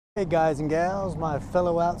Hey guys and gals, my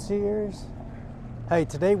fellow outseers. Hey,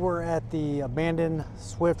 today we're at the abandoned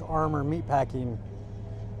Swift Armour meatpacking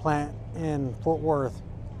plant in Fort Worth.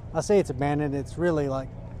 I say it's abandoned, it's really like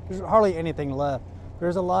there's hardly anything left.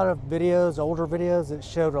 There's a lot of videos, older videos, that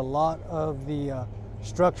showed a lot of the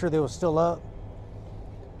structure that was still up.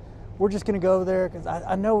 We're just gonna go over there because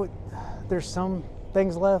I know there's some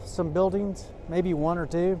things left, some buildings, maybe one or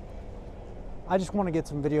two. I just want to get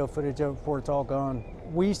some video footage of it before it's all gone.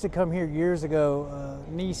 We used to come here years ago,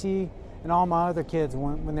 Nisi and all my other kids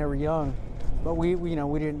when they were young, but we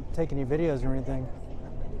didn't take any videos or anything.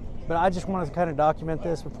 But I just want to kind of document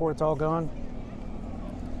this before it's all gone.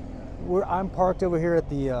 I'm parked over here at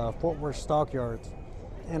the Fort Worth Stockyards,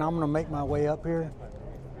 and I'm going to make my way up here.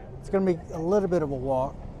 It's going to be a little bit of a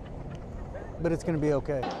walk, but it's going to be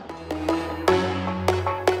okay.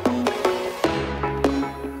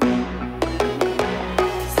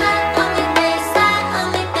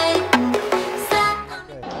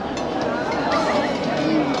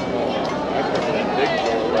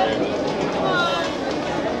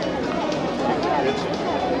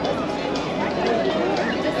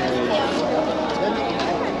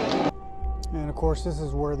 And of course, this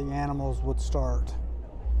is where the animals would start.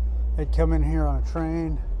 They'd come in here on a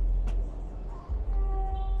train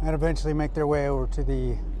and eventually make their way over to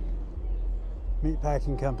the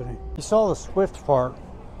meatpacking company. You saw the Swift part,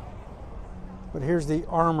 but here's the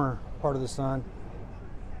Armour part of the sun.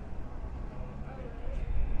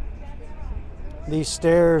 These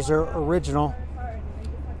stairs are original.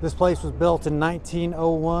 This place was built in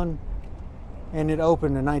 1901 and it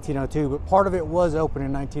opened in 1902, but part of it was open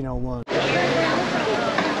in 1901.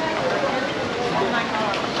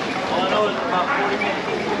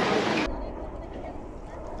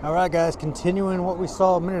 All right, guys, continuing what we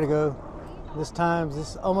saw a minute ago.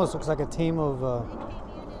 This almost looks like a team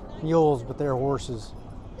of mules, but they're horses.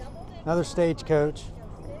 Another stagecoach.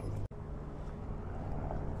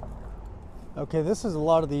 Okay, this is a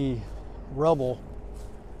lot of the rubble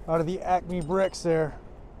out of the Acme bricks there.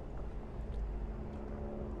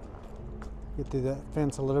 Get through that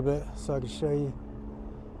fence a little bit so I can show you.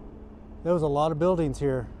 There was a lot of buildings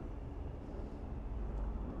here.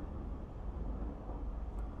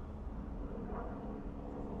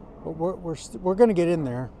 But we're going to get in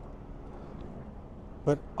there,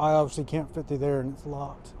 but I obviously can't fit through there and it's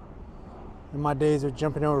locked. And my days of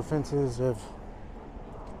jumping over fences have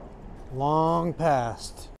long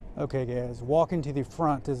passed. Okay guys, walking to the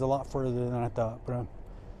front is a lot further than I thought, but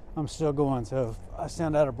I'm still going, so if I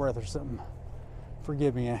sound out of breath or something,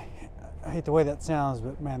 forgive me. I hate the way that sounds,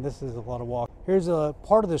 but man, this is a lot of walk. Here's a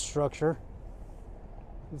part of this structure.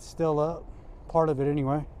 It's still up, part of it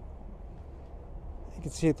anyway. You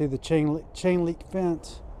can see it through the chain link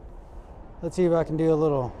fence. Let's see if I can do a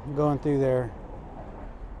little going through there,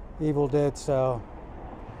 Evil Dead style.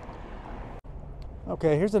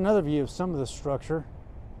 Okay, here's another view of some of the structure.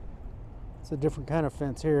 It's a different kind of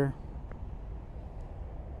fence here.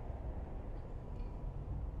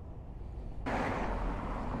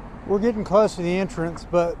 We're getting close to the entrance,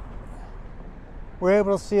 but we're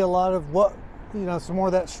able to see a lot of some more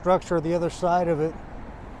of that structure, the other side of it.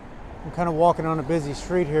 I'm kind of walking on a busy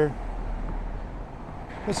street here.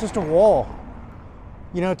 It's just a wall,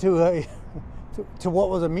 to what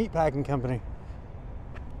was a meatpacking company.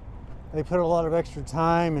 They put a lot of extra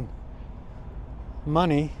time and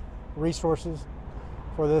money, resources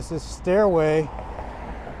for this. This stairway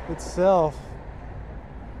itself,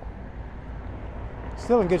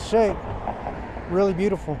 still in good shape, really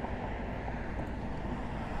beautiful.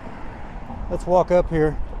 Let's walk up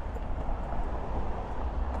here.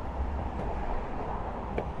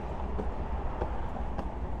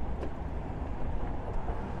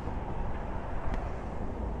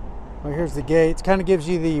 Well, here's the gates. Kind of gives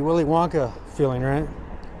you the Willy Wonka feeling, right?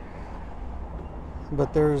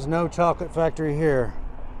 But there's no chocolate factory here.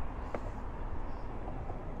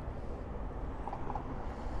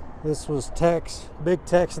 This was Big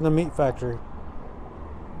Tex in the meat factory.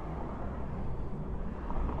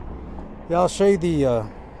 Yeah, I'll show you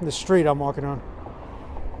the street I'm walking on.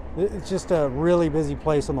 It's just a really busy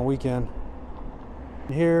place on the weekend.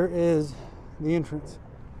 Here is the entrance.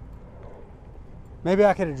 Maybe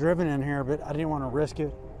I could have driven in here, but I didn't want to risk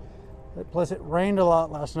it. Plus, it rained a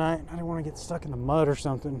lot last night. I didn't want to get stuck in the mud or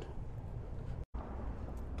something.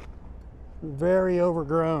 Very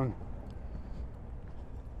overgrown.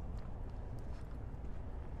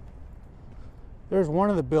 There's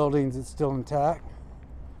one of the buildings that's still intact,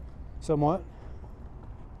 somewhat.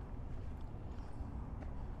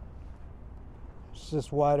 It's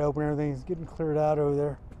just wide open. Everything's getting cleared out over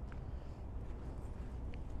there.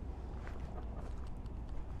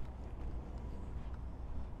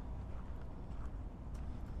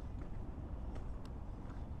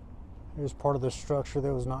 There's part of the structure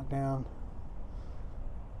that was knocked down.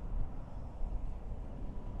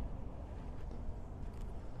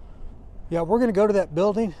 Yeah, we're gonna go to that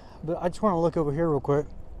building, but I just want to look over here real quick.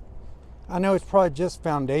 I know it's probably just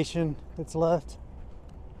foundation that's left.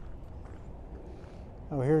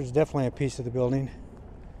 Oh, here's definitely a piece of the building.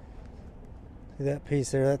 See that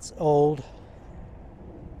piece there? That's old,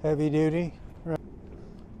 heavy duty. Right.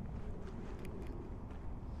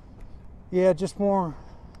 Yeah, just more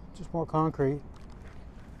concrete.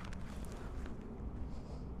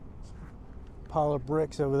 Pile of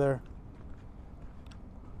bricks over there.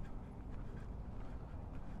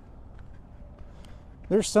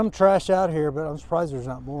 There's some trash out here, but I'm surprised there's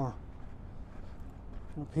not more.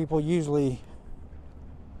 People usually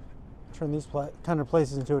turn these kind of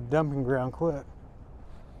places into a dumping ground quick.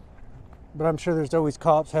 But I'm sure there's always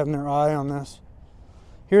cops having their eye on this.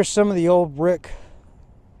 Here's some of the old brick,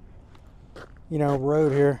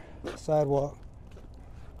 road here, sidewalk.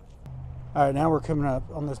 All right, now we're coming up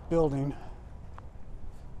on this building.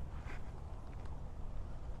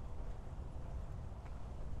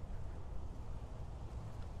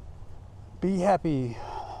 Be happy.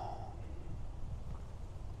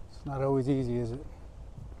 It's not always easy, is it?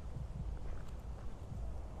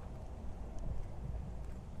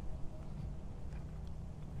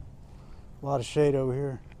 A lot of shade over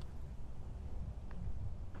here.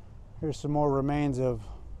 Here's some more remains of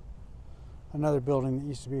another building that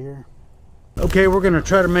used to be here. Okay, we're gonna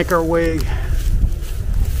try to make our way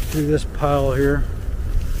through this pile here.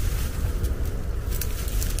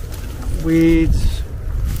 Weeds.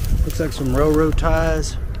 Looks like some railroad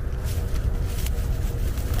ties.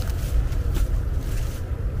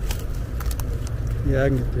 Yeah, I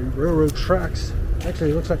can get the railroad tracks.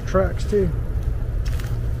 Actually, it looks like tracks too.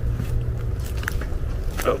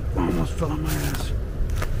 Oh, almost fell on my ass.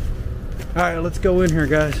 All right, let's go in here,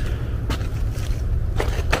 guys.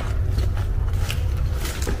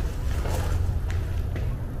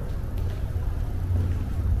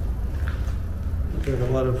 There's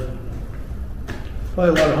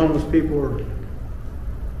probably a lot of homeless people are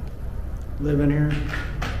living here.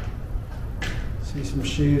 See some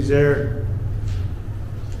shoes there.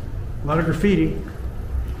 A lot of graffiti.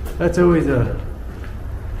 That's always a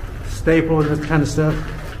staple in this kind of stuff.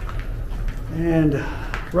 And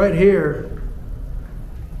right here,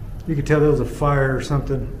 you can tell there was a fire or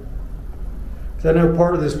something. Because I know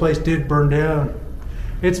part of this place did burn down.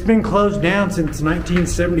 It's been closed down since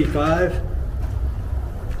 1975.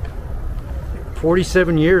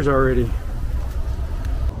 47 years already.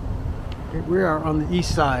 We are on the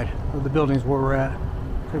east side of the buildings where we're at.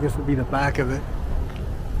 I guess would be the back of it.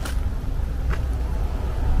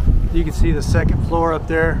 You can see the second floor up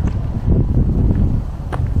there.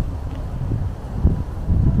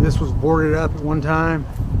 This was boarded up at one time.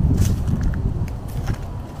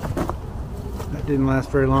 That didn't last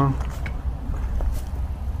very long.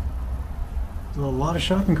 There's a lot of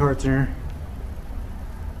shopping carts in here.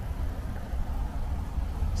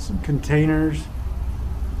 Some containers.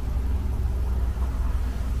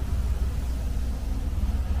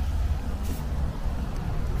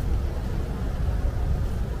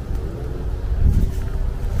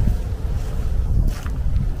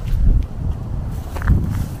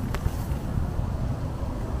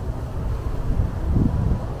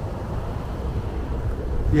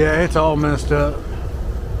 Yeah, it's all messed up.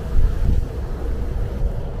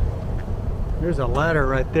 There's a ladder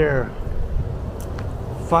right there.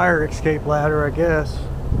 Fire escape ladder, I guess.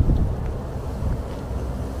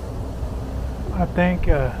 I think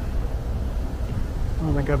I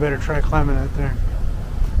don't think I better try climbing that there.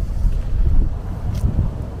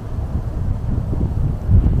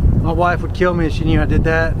 My wife would kill me if she knew I did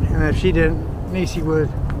that, and if she didn't, Niecy would.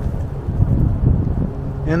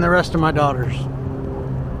 And the rest of my daughters.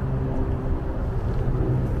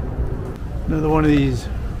 Another one of these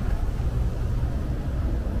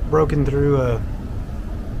broken through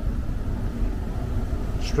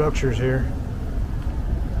structures here.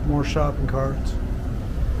 More shopping carts.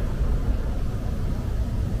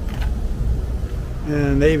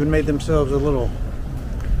 And they even made themselves a little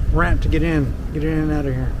ramp to get in and out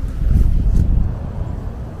of here.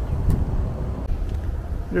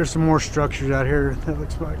 There's some more structures out here that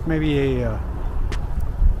looks like maybe a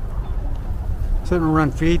something to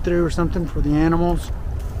run feed through or something for the animals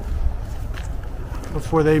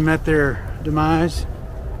before they met their demise.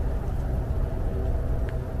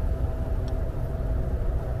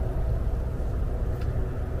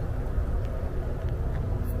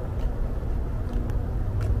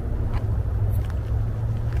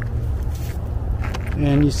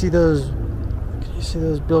 And you see those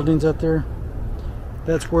buildings up there?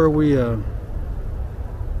 that's where we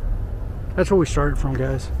started from,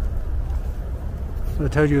 guys. I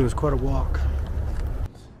told you it was quite a walk.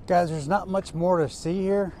 Guys, there's not much more to see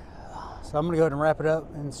here, so I'm gonna go ahead and wrap it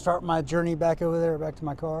up and start my journey back over there, back to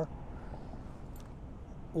my car.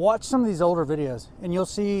 Watch some of these older videos and you'll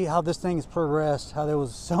see how this thing has progressed, how there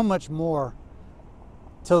was so much more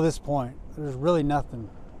till this point. There's really nothing.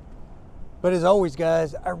 But as always,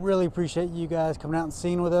 guys, I really appreciate you guys coming out and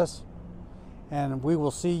seeing with us, and we will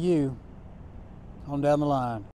see you on down the line.